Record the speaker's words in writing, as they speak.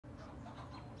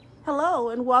Hello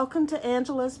and welcome to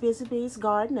Angela's Busy Bees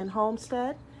Garden and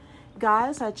Homestead.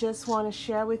 Guys, I just want to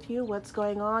share with you what's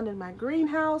going on in my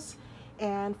greenhouse.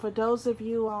 And for those of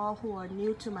you all who are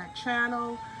new to my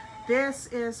channel, this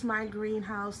is my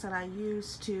greenhouse that I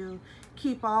use to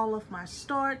keep all of my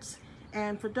starts.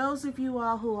 And for those of you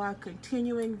all who are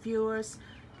continuing viewers,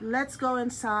 let's go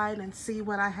inside and see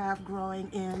what I have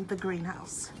growing in the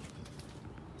greenhouse.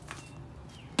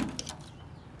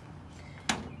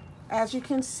 As you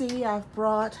can see, I've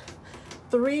brought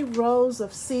 3 rows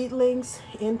of seedlings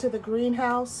into the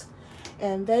greenhouse,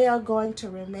 and they are going to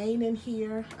remain in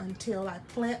here until I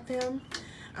plant them.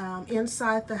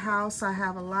 Inside the house, I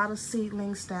have a lot of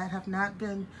seedlings that have not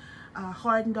been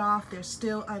hardened off. They're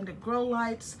still under grow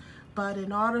lights, but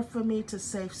in order for me to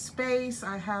save space,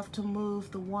 I have to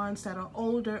move the ones that are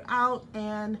older out,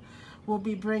 and we'll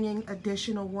be bringing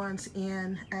additional ones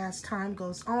in as time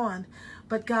goes on.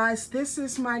 But guys, this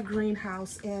is my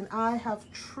greenhouse, and I have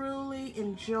truly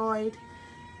enjoyed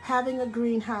having a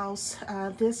greenhouse.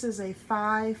 This is a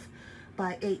 5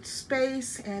 by 8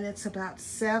 space, and it's about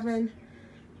 7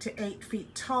 to 8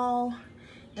 feet tall.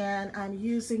 And I'm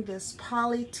using this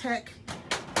Polytech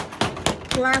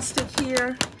plastic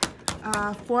here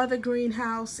for the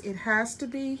greenhouse. It has to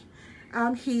be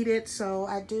heated, so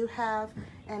I do have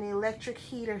an electric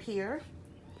heater here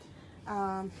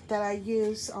that I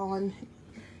use on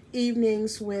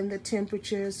evenings when the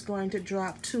temperature is going to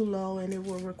drop too low and it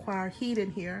will require heat in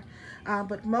here.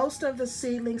 But most of the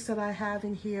seedlings that I have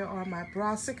in here are my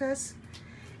brassicas,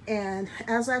 and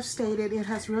as I've stated, it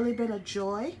has really been a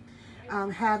joy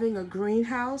having a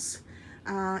greenhouse.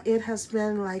 It has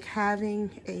been like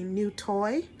having a new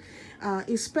toy,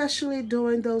 especially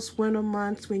during those winter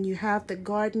months when you have the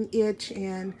garden itch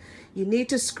and you need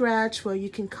to scratch. Well, you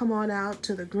can come on out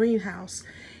to the greenhouse.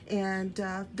 And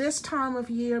this time of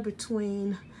year,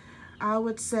 I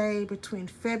would say between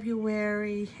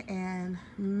February and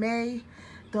May,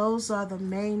 those are the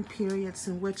main periods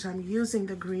in which I'm using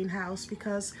the greenhouse,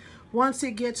 because once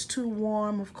it gets too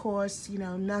warm, of course, you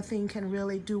know, nothing can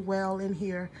really do well in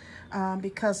here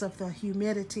because of the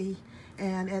humidity.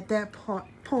 And at that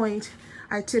point,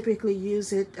 I typically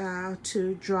use it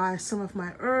to dry some of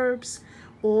my herbs,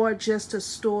 or just to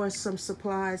store some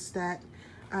supplies that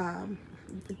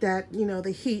you know,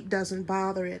 the heat doesn't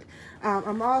bother it.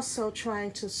 I'm also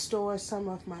trying to store some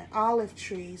of my olive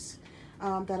trees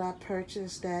that I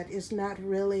purchased that is not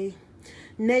really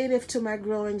native to my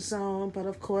growing zone, but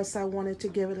of course I wanted to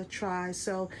give it a try.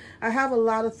 So I have a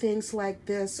lot of things like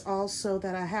this also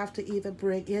that I have to either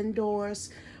bring indoors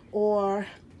or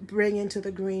bring into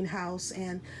the greenhouse.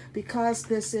 And because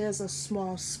this is a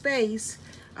small space,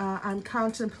 I'm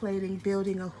contemplating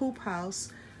building a hoop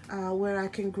house where I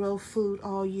can grow food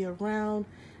all year round,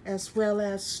 as well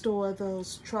as store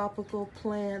those tropical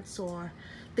plants or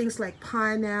things like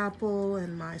pineapple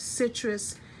and my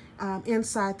citrus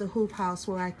inside the hoop house,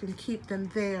 where I can keep them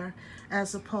there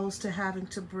as opposed to having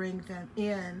to bring them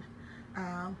in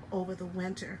over the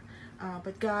winter.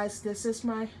 But guys, this is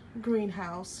my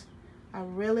greenhouse. I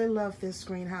really love this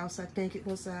greenhouse. I think it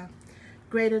was a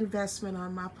great investment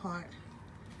on my part.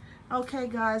 Okay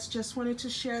guys, just wanted to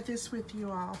share this with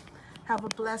you all. Have a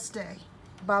blessed day.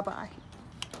 Bye-bye.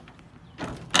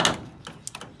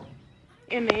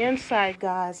 In the inside,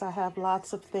 guys, I have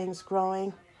lots of things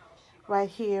growing. Right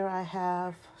here I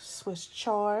have Swiss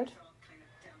chard.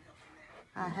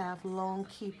 I have Lone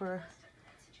Keeper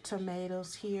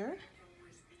tomatoes here.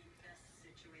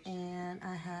 And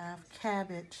I have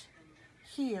cabbage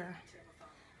here.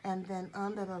 And then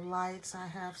under the lights I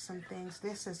have some things.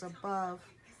 This is above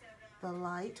the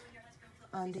light.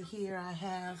 Under here I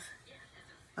have,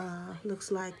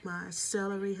 looks like my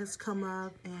celery has come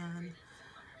up, and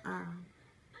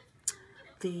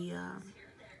the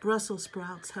Brussels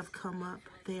sprouts have come up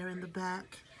there in the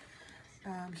back.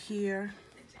 Here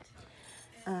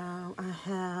I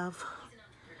have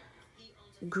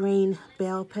green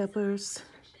bell peppers.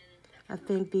 I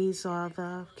think these are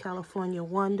the California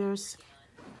Wonders.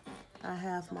 I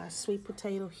have my sweet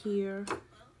potato here.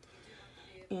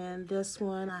 And this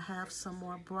one, I have some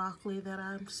more broccoli that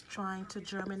I'm trying to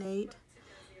germinate.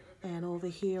 And over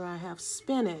here, I have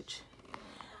spinach.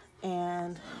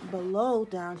 And below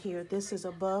down here, this is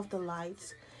above the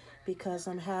lights because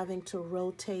I'm having to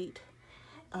rotate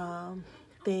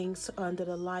things under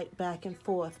the light back and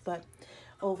forth. But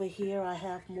over here, I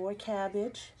have more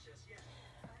cabbage,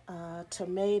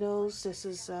 tomatoes. This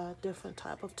is a different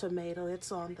type of tomato.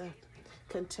 It's on the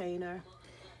container.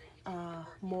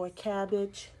 More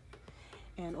cabbage,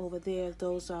 and over there,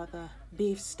 those are the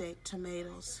beefsteak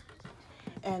tomatoes.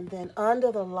 And then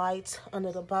under the lights,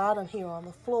 under the bottom here on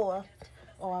the floor,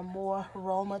 are more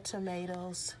Roma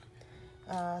tomatoes,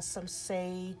 some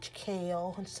sage,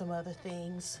 kale, and some other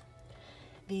things.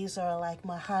 These are like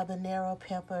my habanero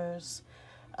peppers,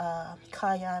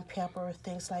 cayenne pepper,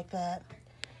 things like that.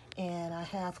 And I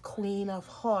have Queen of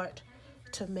Heart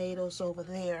tomatoes over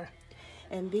there.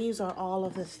 And these are all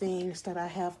of the things that I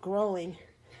have growing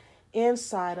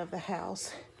inside of the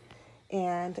house.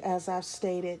 And as I've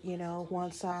stated, you know,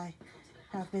 once I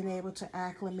have been able to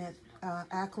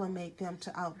acclimate them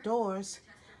to outdoors,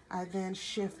 I then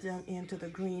shift them into the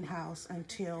greenhouse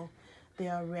until they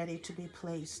are ready to be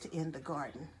placed in the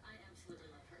garden.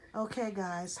 Okay,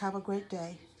 guys, have a great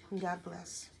day. God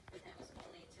bless.